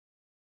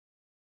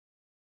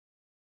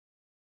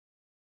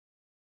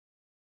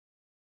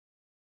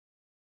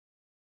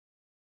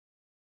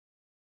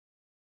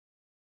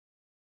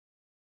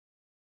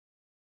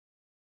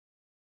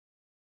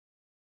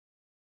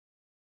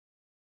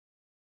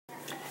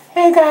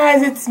Hey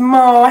guys, it's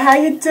Mo. How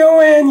you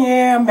doing?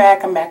 Yeah, I'm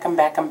back.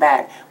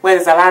 Well,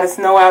 there's a lot of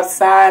snow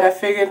outside. I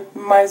figured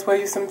we might as well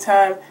use some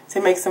time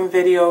to make some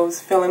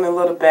videos, feeling a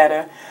little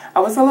better. I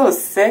was a little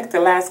sick the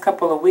last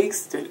couple of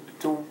weeks.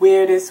 The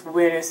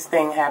weirdest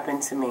thing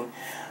happened to me.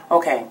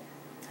 Okay,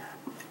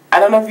 I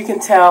don't know if you can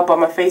tell, but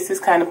my face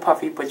is kind of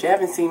puffy, but you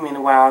haven't seen me in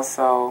a while,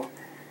 so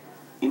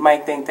you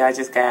might think that I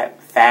just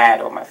got fat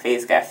or my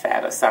face got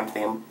fat or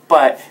something,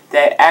 but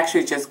they're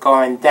actually just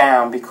going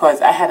down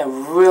because I had a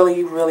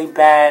really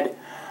bad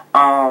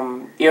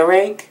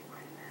earache.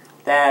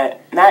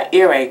 Not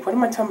earache, what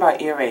am I talking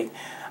about earache?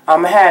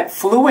 I had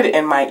fluid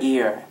in my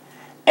ear,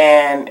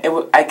 and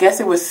I guess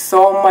it was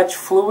so much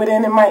fluid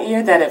in my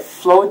ear that it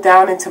flowed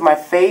down into my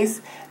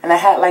face, and I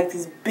had like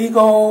these big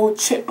old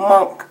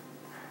chipmunk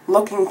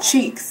looking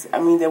cheeks. I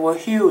mean, they were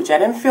huge. I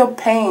didn't feel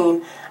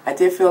pain. I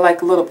did feel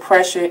like a little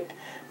pressure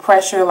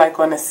like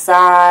on the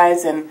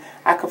sides, and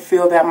I could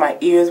feel that my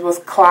ears was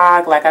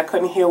clogged, like I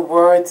couldn't hear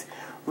words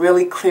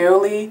really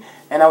clearly,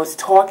 and I was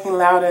talking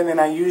louder than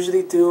I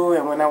usually do.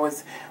 And when I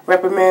was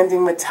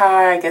reprimanding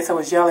Matai, I guess I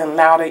was yelling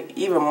louder,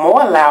 even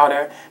more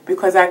louder,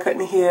 because I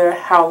couldn't hear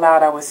how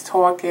loud I was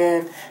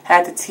talking.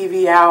 Had the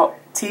TV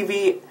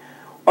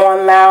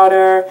on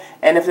louder,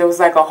 and if there was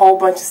like a whole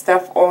bunch of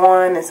stuff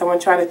on and someone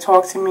tried to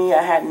talk to me,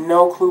 I had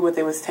no clue what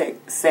they was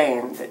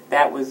saying.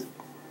 That was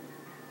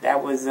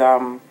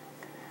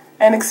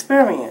an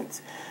experience.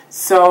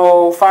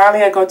 So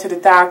finally I go to the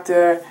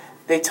doctor.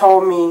 They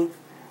told me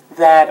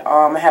that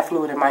I have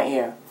fluid in my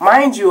ear.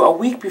 Mind you, a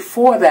week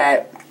before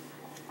that,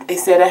 they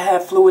said I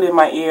had fluid in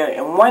my ear,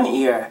 in one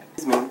ear.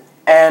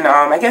 And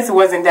I guess it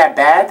wasn't that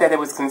bad that it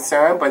was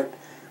concerned, but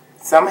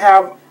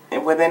somehow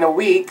within a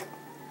week,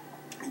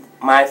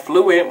 my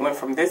fluid went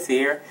from this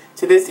ear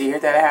to this ear,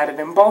 that I had it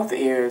in both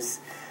ears.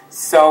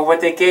 So what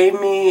they gave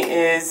me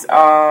is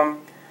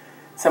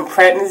some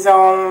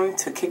prednisone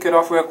to kick it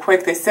off real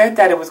quick. They said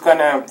that it was going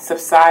to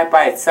subside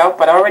by itself,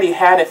 but I already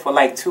had it for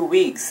like 2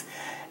 weeks.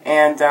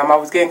 And I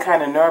was getting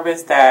kind of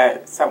nervous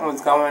that something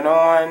was going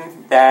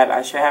on, that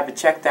I should have it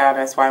checked out.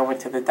 That's why I went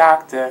to the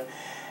doctor.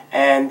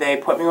 And they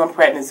put me on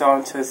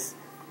prednisone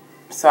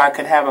so I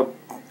could have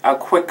a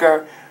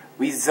quicker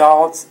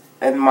result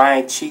in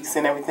my cheeks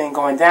and everything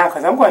going down.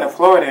 Because I'm going to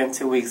Florida in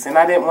 2 weeks, and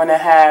I didn't want to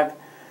have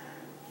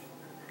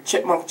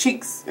chipmunk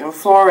cheeks in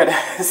Florida.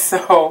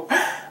 So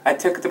I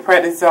took the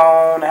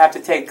prednisone. I have to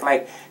take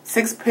like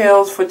 6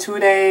 pills for 2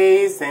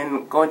 days,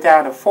 and go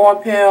down to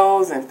 4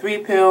 pills and 3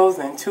 pills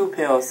and 2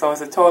 pills. So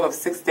it's a total of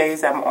 6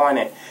 days I'm on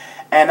it.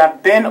 And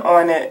I've been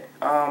on it,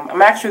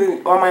 I'm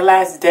actually on my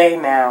last day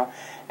now,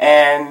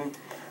 and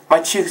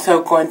my cheeks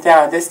are going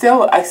down. I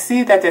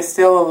see that they're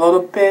still a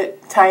little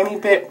bit, tiny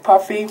bit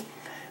puffy,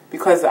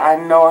 because I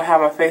know how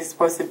my face is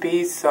supposed to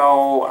be.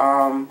 So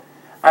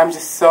I'm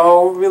just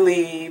so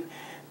relieved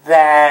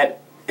that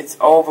it's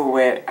over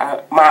with.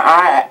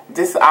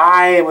 This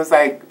eye was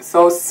like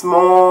so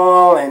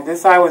small, and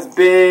this eye was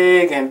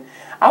big, and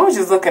I was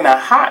just looking a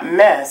hot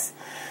mess.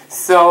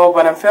 So,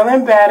 but I'm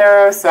feeling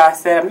better, so I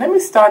said, let me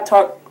start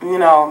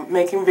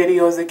making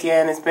videos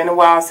again. It's been a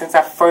while since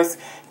I first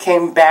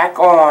came back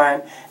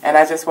on, and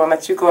I just want to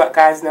let you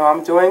guys know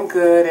I'm doing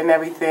good and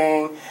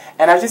everything.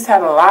 And I've just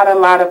had a lot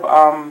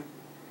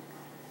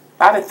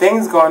of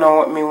things going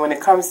on with me when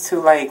it comes to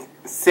like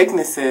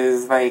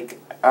sicknesses. Like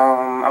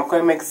I'm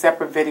going to make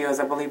separate videos.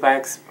 I believe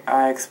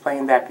I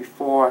explained that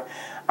before.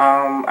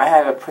 I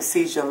had a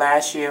procedure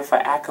last year for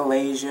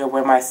achalasia,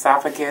 where my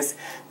esophagus,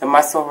 the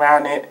muscle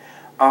around it,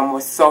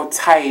 was so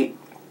tight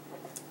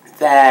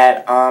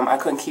that I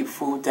couldn't keep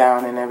food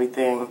down and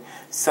everything.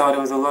 So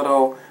there was a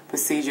little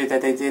procedure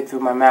that they did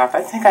through my mouth.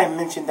 I think I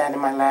mentioned that in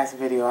my last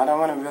video. I don't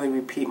want to really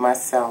repeat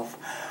myself.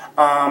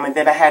 And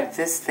then I had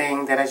this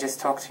thing that I just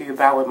talked to you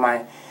about with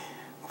my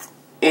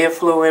ear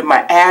fluid,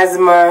 my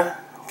asthma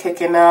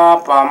kicking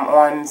up. I'm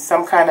on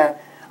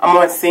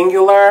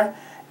Singular,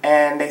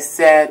 and they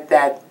said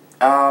that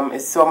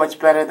it's so much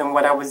better than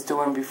what I was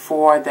doing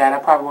before, that I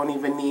probably won't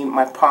even need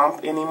my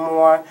pump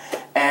anymore.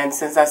 And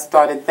since I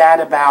started that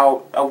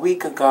about a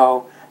week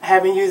ago, I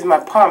haven't used my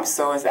pump,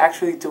 so it's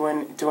actually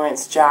doing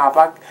its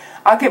job.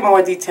 I'll get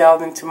more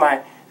detailed into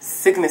my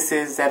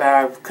sicknesses that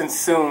I've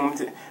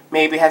consumed.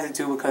 Maybe it has to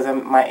do because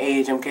of my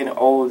age. I'm getting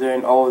older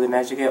and older, and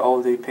as you get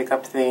older, you pick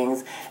up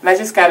things. And I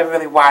just got to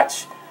really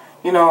watch,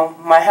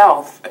 my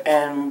health,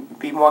 and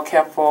be more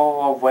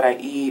careful of what I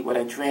eat, what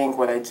I drink,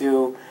 what I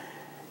do.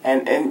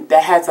 And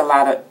that has a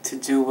lot to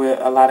do with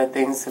a lot of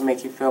things to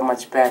make you feel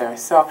much better.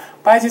 So,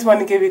 but I just wanted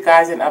to give you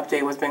guys an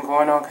update what's been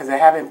going on, because I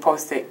haven't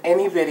posted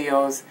any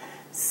videos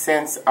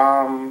since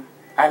I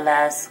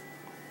last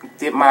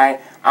did my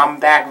I'm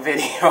back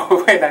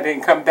video when I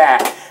didn't come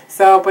back.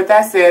 So, but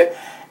that's it.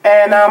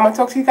 And I'm going to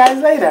talk to you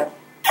guys later.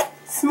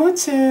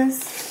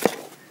 Smooches.